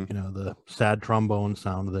 Mm-hmm. The sad trombone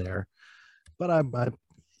sound there. But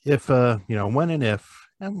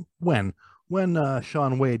when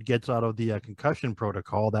Sean Wade gets out of the concussion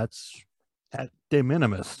protocol, that's at de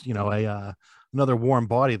minimis. Another warm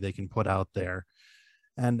body they can put out there,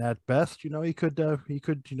 and at best, he could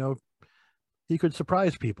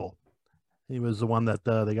surprise people. He was the one that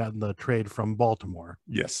they got in the trade from Baltimore.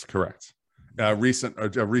 Yes, correct. A recent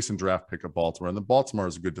draft pick of Baltimore, and the Baltimore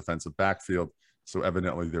is a good defensive backfield, so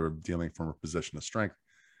evidently they were dealing from a position of strength.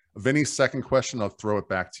 Vinny's second question, I'll throw it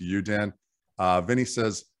back to you, Dan. Vinny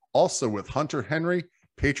says, also with Hunter Henry,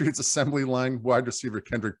 Patriots assembly line wide receiver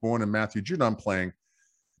Kendrick Bourne and Matthew Judon playing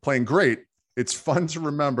great. It's fun to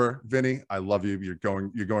remember, Vinny, I love you. You're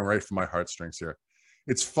going right for my heartstrings here.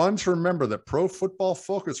 It's fun to remember that Pro Football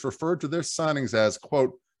Focus referred to their signings as,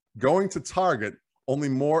 quote, going to target only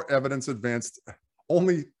more evidence advanced, let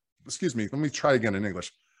me try again in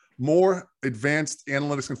English. More advanced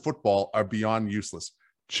analytics in football are beyond useless.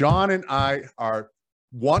 John and I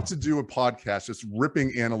want to do a podcast just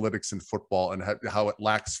ripping analytics in football and how it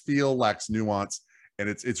lacks feel, lacks nuance, and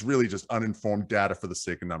it's really just uninformed data for the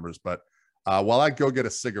sake of numbers. But while I go get a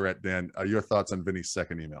cigarette, Dan, your thoughts on Vinny's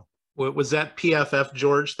second email? Was that PFF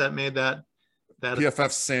George that made that?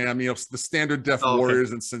 PFF Sam, the standard def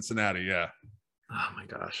Warriors in Cincinnati, yeah. Oh my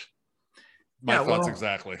gosh. My thoughts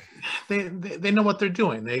exactly. They know what they're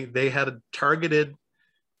doing. They had a targeted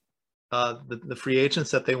the free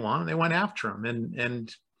agents that they want, and they went after them,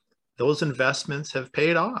 and those investments have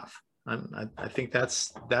paid off. I think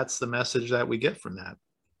that's the message that we get from that.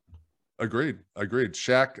 Agreed.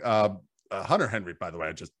 Shaq, Hunter Henry, by the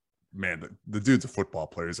way, the dude's a football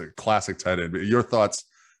player. He's a classic tight end. Your thoughts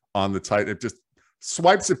on the tight end? Just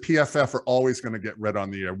swipes at PFF are always going to get read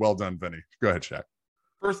on the air. Well done, Vinny. Go ahead, Shaq.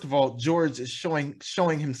 First of all, George is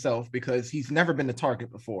showing himself because he's never been to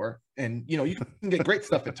Target before. And, you can get great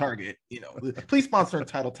stuff at Target. Please sponsor in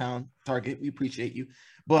Titletown, Target. We appreciate you.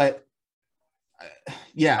 But,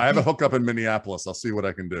 yeah. I have a hookup in Minneapolis. I'll see what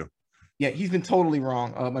I can do. Yeah, he's been totally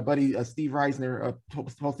wrong. My buddy Steve Reisner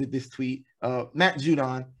posted this tweet. Matt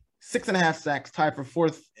Judon, 6.5 sacks, tied for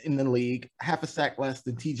 4th in the league, half a sack less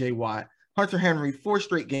than TJ Watt. Hunter Henry, 4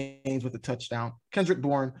 straight games with a touchdown. Kendrick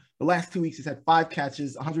Bourne, the last 2 weeks, he's had 5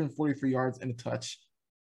 catches, 143 yards, and a touch.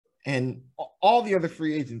 And all the other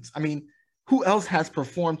free agents, I mean, who else has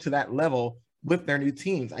performed to that level with their new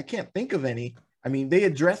teams? I can't think of any. I mean, they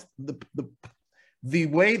addressed the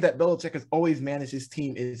way that Belichick has always managed his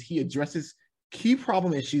team is he addresses key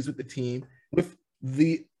problem issues with the team with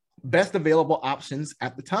the best available options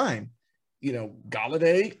at the time.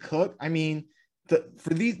 Golladay, Cook, I mean,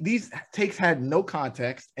 for these takes had no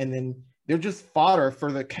context, and then they're just fodder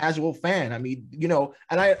for the casual fan. I mean,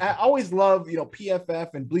 and I always love,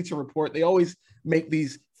 PFF and Bleacher Report. They always make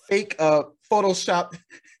these fake Photoshop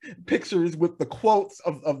pictures with the quotes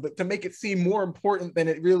to make it seem more important than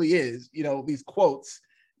it really is. These quotes,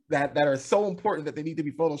 that are so important that they need to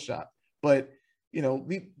be photoshopped. But you know,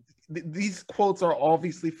 these quotes are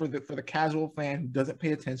obviously for the casual fan who doesn't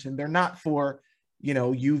pay attention. They're not for, you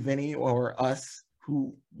know, you, Vinny, or us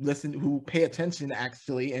who listen, who pay attention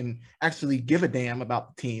actually and actually give a damn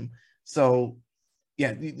about the team. So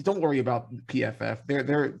yeah, don't worry about PFF.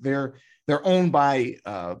 They're owned by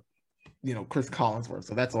you know, Chris Collinsworth.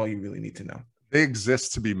 So that's all you really need to know. They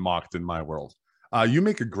exist to be mocked in my world. You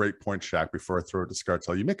make a great point, Shaq, before I throw it to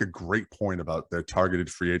Scartel. You make a great point about their targeted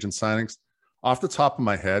free agent signings. Off the top of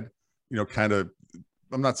my head, you know, kind of,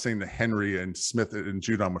 I'm not saying that Henry and Smith and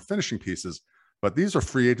Judon were finishing pieces, but these are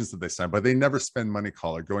free agents that they signed, but they never spend money,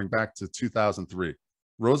 Caller, going back to 2003.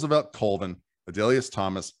 Roosevelt Colvin, Adelius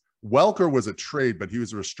Thomas. Welker was a trade, but he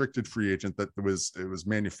was a restricted free agent that it was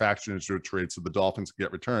manufactured into a trade so the Dolphins could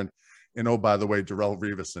get returned. And oh, by the way, Darrelle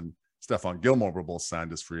Revis and Stephon Gilmore were both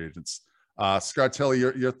signed as free agents.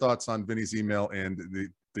 Scartelli, your thoughts on Vinny's email and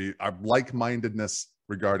the like-mindedness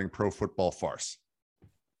regarding pro football farce?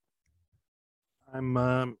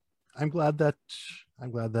 I'm glad that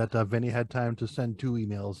Vinny had time to send 2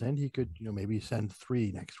 emails, and he could, you know, maybe send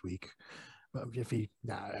 3 next week. But if he,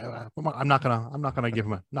 I'm not gonna give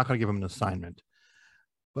him an assignment.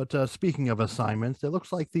 But speaking of assignments, it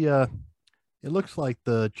looks like the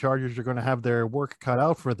Chargers are going to have their work cut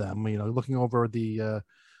out for them. You know, looking over the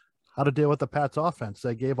how to deal with the Pats offense,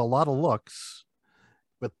 they gave a lot of looks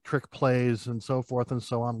with trick plays and so forth and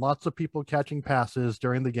so on. Lots of people catching passes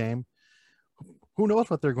during the game. Who knows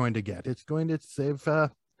what they're going to get?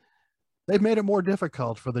 They've made it more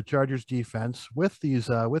difficult for the Chargers defense with these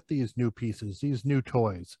new pieces, these new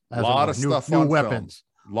toys, a lot of stuff, new weapons,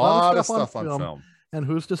 a lot of stuff on film. And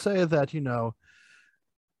who's to say that, you know,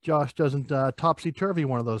 Josh doesn't topsy-turvy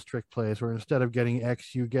one of those trick plays where instead of getting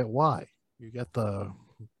X, you get Y. You get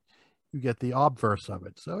the obverse of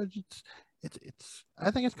it. So it's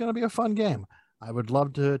I think it's going to be a fun game. I would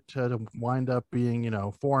love to wind up being, you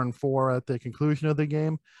know, 4-4 at the conclusion of the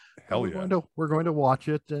game. Hell yeah. We're going to watch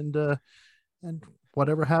it, and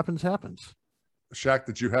whatever happens. Shaq,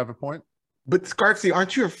 did you have a point? But Scarpsy,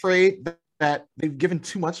 aren't you afraid that they've given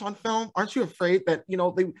too much on film? Aren't you afraid that, you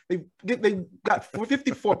know, they got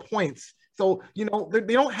 54 points? So, you know, they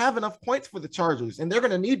don't have enough points for the Chargers, and they're going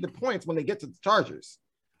to need the points when they get to the Chargers.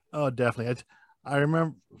 Oh, definitely. I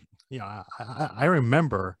remember, you know, I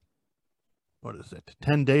remember, what is it,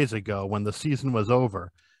 10 days ago when the season was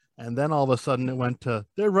over, and then all of a sudden it went to,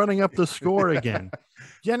 they're running up the score again.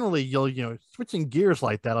 Generally, you know, switching gears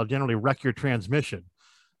like that will generally wreck your transmission.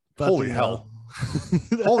 But, holy hell.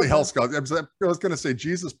 Holy hell, Scott. I was going to say,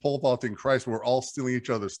 Jesus, pole vaulting Christ, we're all stealing each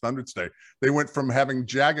other's thunder today. They went from having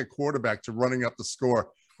Jag at quarterback to running up the score.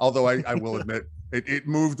 Although I will admit, it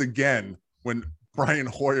moved again when Brian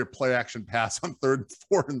Hoyer play action pass on 3rd and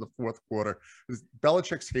 4 in the 4th quarter.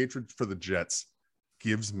 Belichick's hatred for the Jets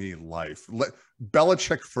gives me life.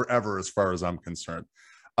 Belichick forever, as far as I'm concerned.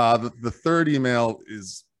 The third email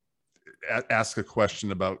is ask a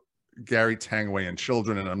question about Gary Tangway and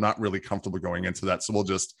children, and I'm not really comfortable going into that, so we'll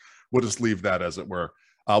just leave that as it were.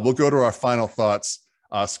 We'll go to our final thoughts.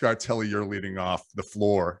 Scartelli, you're leading off. The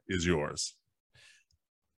floor is yours.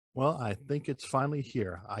 Well, I think it's finally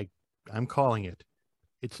here. I'm calling it.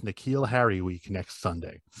 It's N'Keal Harry week next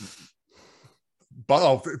Sunday.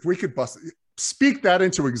 But if we could speak that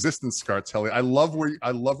into existence, Scartelli. I love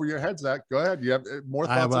where your head's at. Go ahead. You have more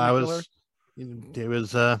thoughts?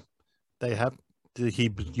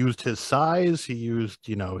 He used his size. He used,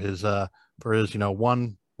 you know, his for his, you know,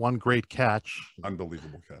 one great catch.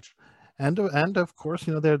 Unbelievable catch. And of course,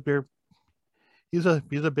 you know, he's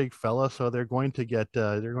a big fella, so they're going to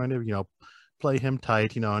you know, play him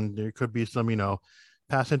tight, you know, and there could be some, you know,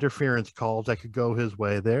 pass interference calls that could go his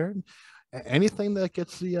way there. Anything that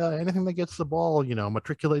gets the ball, you know,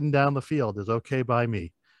 matriculating down the field is okay by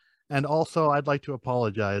me. And also, I'd like to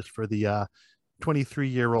apologize for the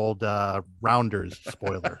 23-year-old Rounders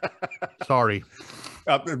spoiler. Sorry.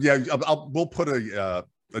 We'll put a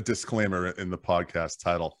disclaimer in the podcast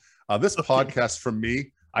title. This podcast, from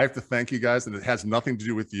me, I have to thank you guys, and it has nothing to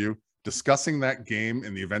do with you. Discussing that game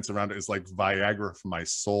and the events around it is like Viagra for my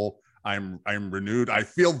soul. I'm renewed. I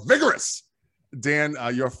feel vigorous. Dan,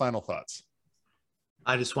 your final thoughts.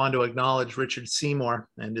 I just wanted to acknowledge Richard Seymour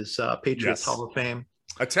and his Patriots Hall of Fame.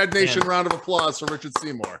 A TED Nation round of applause for Richard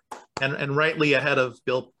Seymour. And rightly ahead of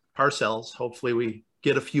Bill Parcells. Hopefully we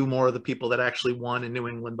get a few more of the people that actually won in New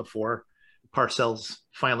England before Parcells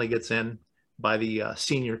finally gets in by the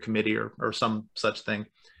senior committee or some such thing.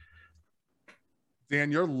 Dan,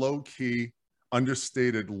 your low-key,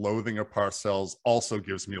 understated loathing of Parcells also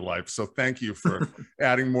gives me life. So thank you for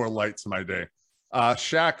adding more light to my day.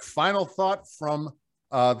 Shaq, final thought from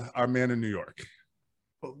Our man in New York.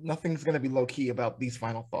 Well, nothing's going to be low key about these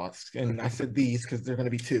final thoughts, and I said these because they're going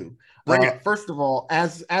to be two. Bring it. First of all,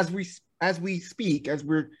 as we speak, as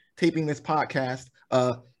we're taping this podcast,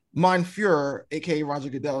 Mon Fuhrer, aka Roger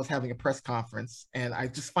Goodell, is having a press conference, and I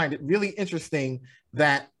just find it really interesting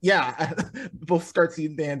that both Startsy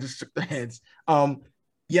and Dan just shook their heads.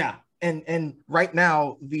 And right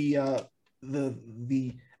now the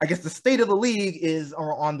I guess the state of the league is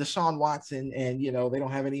on Deshaun Watson, and they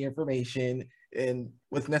don't have any information and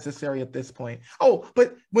what's necessary at this point. Oh,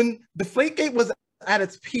 but when Deflategate was at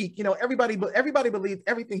its peak, everybody believed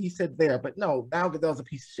everything he said there. But no, now Goodell's a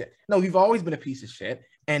piece of shit. No, you've always been a piece of shit,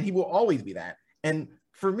 and he will always be that. And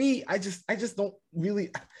for me, I just don't really.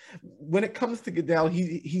 When it comes to Goodell,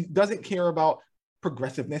 he doesn't care about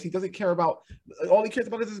progressiveness. He doesn't care about. All he cares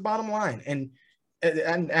about is his bottom line. And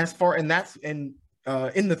that's in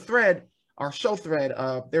the thread, our show thread.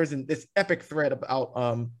 There's this epic thread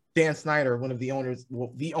about Dan Snyder, one of the owners,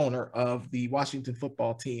 the owner of the Washington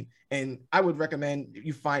football team. And I would recommend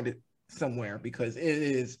you find it somewhere, because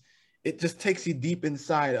it just takes you deep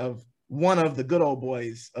inside of one of the good old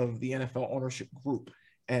boys of the NFL ownership group,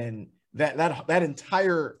 and that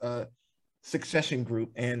entire succession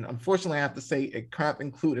group. And unfortunately, I have to say, Kraft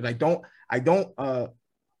included. I don't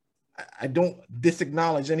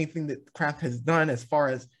disacknowledge anything that Kraft has done as far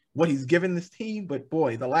as what he's given this team, but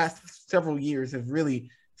boy, the last several years have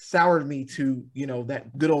really soured me to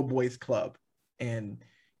that good old boys club. And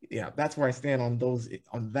that's where I stand on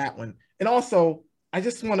that one. And also, I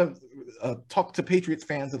just want to talk to Patriots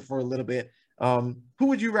fans for a little bit. Who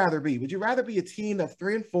would you rather be? Would you rather be a team that's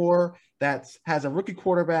 3-4, that has a rookie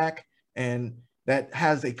quarterback and that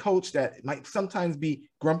has a coach that might sometimes be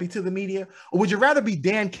grumpy to the media? Or would you rather be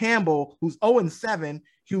Dan Campbell, who's 0-7,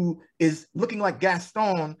 who is looking like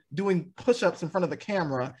Gaston doing push-ups in front of the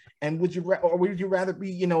camera? And would you rather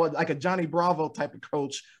be, like a Johnny Bravo type of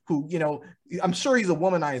coach who, I'm sure he's a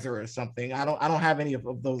womanizer or something. I don't have any of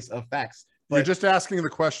those facts. But you're just asking the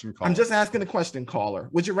question, caller. I'm just asking the question, caller.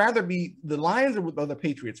 Would you rather be the Lions or the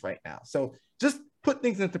Patriots right now? So just put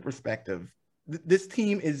things into perspective. This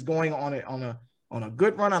team is going on a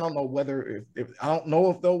good run. I don't know whether I don't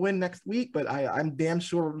know if they'll win next week, but I'm damn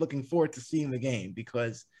sure looking forward to seeing the game,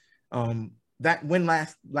 because that win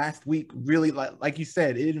last week really, like you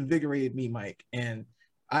said, it invigorated me, Mike. And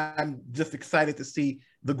I'm just excited to see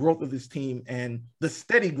the growth of this team and the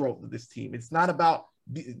steady growth of this team. It's not about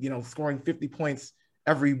scoring 50 points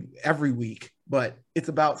every week, but it's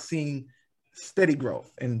about seeing steady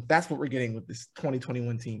growth, and that's what we're getting with this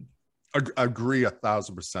 2021 team. Agree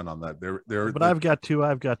 1,000% on that. But I've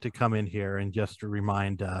got to come in here and just to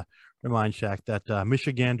remind Shaq that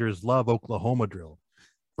Michiganders love Oklahoma drill,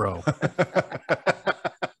 bro.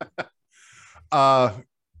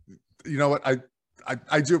 You know what?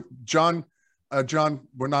 I do, John. John,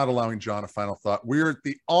 we're not allowing John a final thought. We're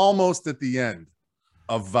almost at the end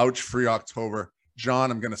of Vouch Free October.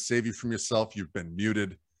 John, I'm going to save you from yourself. You've been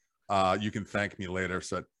muted. You can thank me later.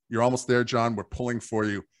 So you're almost there, John. We're pulling for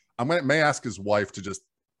you. May ask his wife to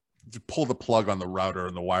pull the plug on the router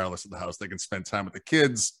and the wireless of the house. They can spend time with the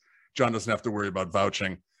kids. John doesn't have to worry about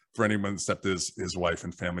vouching for anyone except his wife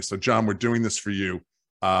and family. So, John, we're doing this for you.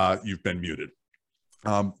 You've been muted.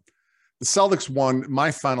 The Celtics won.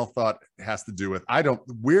 My final thought has to do with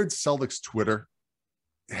weird Celtics Twitter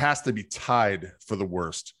has to be tied for the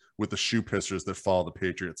worst with the shoe pissers that follow the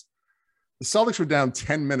Patriots. The Celtics were down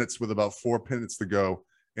 10 minutes with about 4 minutes to go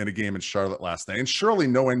in a game in Charlotte last night. And surely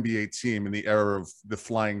no NBA team in the era of the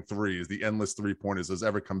flying threes, the endless three-pointers, has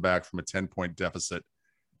ever come back from a 10-point deficit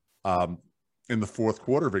in the fourth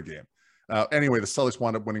quarter of a game. Anyway, the Celtics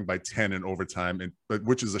wound up winning by 10 in overtime,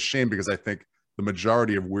 which is a shame because I think the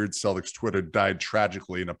majority of weird Celtics Twitter died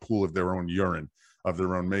tragically in a pool of their own urine, of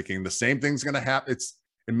their own making. The same thing's going to happen.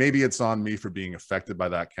 And maybe it's on me for being affected by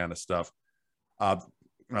that kind of stuff.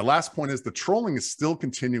 My last point is the trolling is still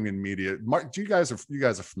continuing in media. Mark, you guys are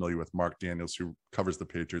familiar with Mark Daniels, who covers the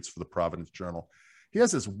Patriots for the Providence Journal. He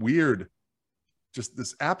has this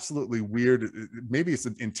absolutely weird, maybe it's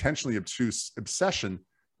an intentionally obtuse obsession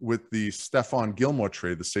with the Stephon Gilmore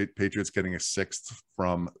trade, the State Patriots getting a sixth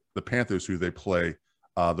from the Panthers, who they play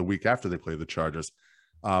the week after they play the Chargers.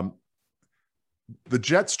 The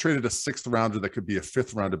Jets traded a sixth rounder that could be a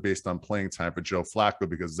fifth rounder based on playing time for Joe Flacco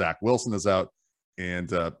because Zach Wilson is out,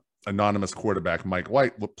 and anonymous quarterback Mike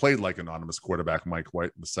White played like anonymous quarterback Mike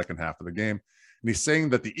White in the second half of the game. And he's saying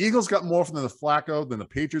that the Eagles got more from the Flacco than the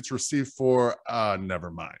Patriots received for,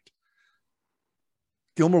 never mind.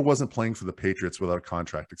 Gilmore wasn't playing for the Patriots without a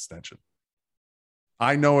contract extension.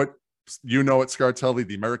 I know it. You know it, Scartelli.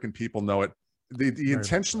 The American people know it. the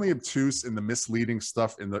intentionally obtuse and the misleading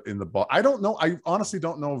stuff in the ball. I don't know. I honestly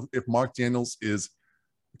don't know if Mark Daniels is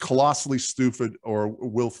colossally stupid or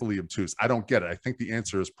willfully obtuse. I don't get it. I think the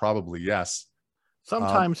answer is probably yes.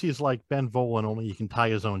 Sometimes he's like Ben Volen, only he can tie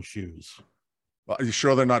his own shoes. Are you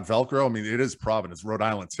sure they're not Velcro? I mean, it is Providence, Rhode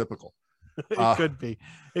Island, typical. It could be.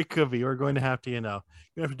 It could be. We're going to have to, you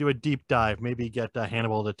have to do a deep dive. Maybe get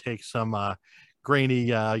Hannibal to take some grainy,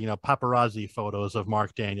 paparazzi photos of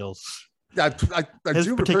Mark Daniels. I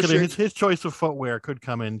do appreciate his choice of footwear could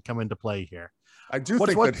come into play here. I do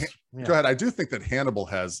think that. Go ahead. I do think that Hannibal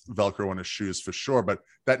has Velcro in his shoes for sure, but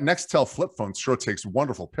that Nextel flip phone sure takes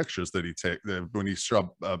wonderful pictures that he when he shoved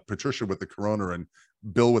Patricia with the Corona and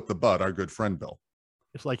Bill with the Bud, our good friend Bill.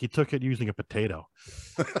 It's like he took it using a potato.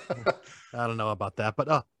 I don't know about that,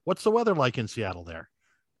 but what's the weather like in Seattle there?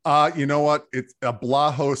 You know what? It's a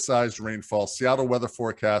Blaho-sized rainfall. Seattle weather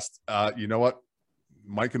forecast. You know what?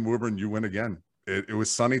 Mike and Woburn, you win again. It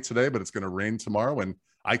was sunny today, but it's going to rain tomorrow, and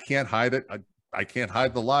I can't hide it. I can't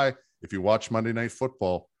hide the lie. If you watch Monday Night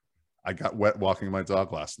Football, I got wet walking my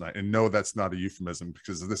dog last night. And no, that's not a euphemism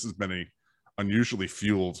because this has been a unusually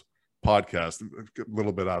fueled podcast, a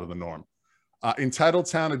little bit out of the norm.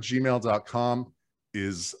 Entitledtown@gmail.com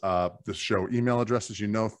is the show email address, as you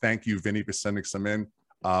know. Thank you, Vinny, for sending some in.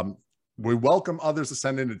 We welcome others to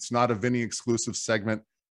send in. It's not a Vinny exclusive segment.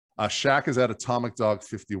 Shaq is at Atomic Dog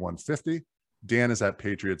 5150. Dan is at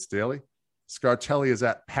Patriots Daily. Scartelli is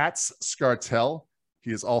at Pat's Scartel.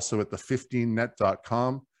 He is also at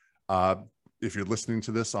the15net.com. If you're listening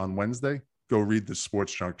to this on Wednesday, go read the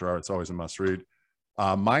Sports Junk Drawer. It's always a must read.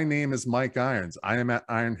 My name is Mike Irons. I am at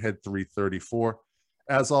Ironhead334.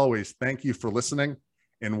 As always, thank you for listening.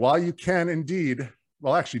 And while you can indeed,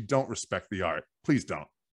 well, actually don't respect the art, please don't,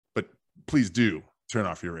 but please do turn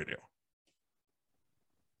off your radio.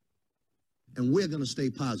 And we're going to stay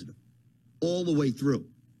positive all the way through.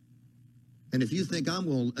 And if you think I'm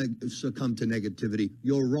going to succumb to negativity,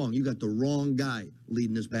 you're wrong. You got the wrong guy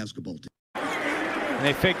leading this basketball team. And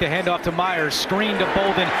they fake the handoff to Myers, screen to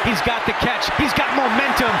Bolden. He's got the catch. He's got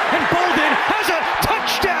momentum. And Bolden has a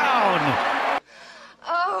touchdown.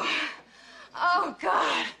 Oh,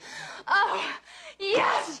 God. Oh,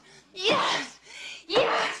 yes, yes,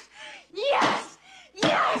 yes, yes,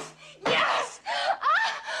 yes, yes.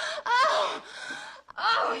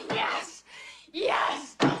 Oh, yes,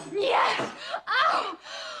 yes, yes. Oh,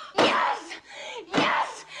 yes,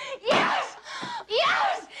 yes, yes,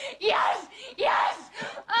 yes, yes, yes.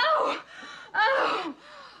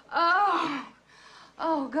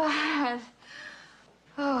 Oh, God.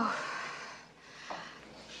 Oh.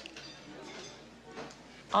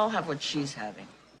 I'll have what she's having.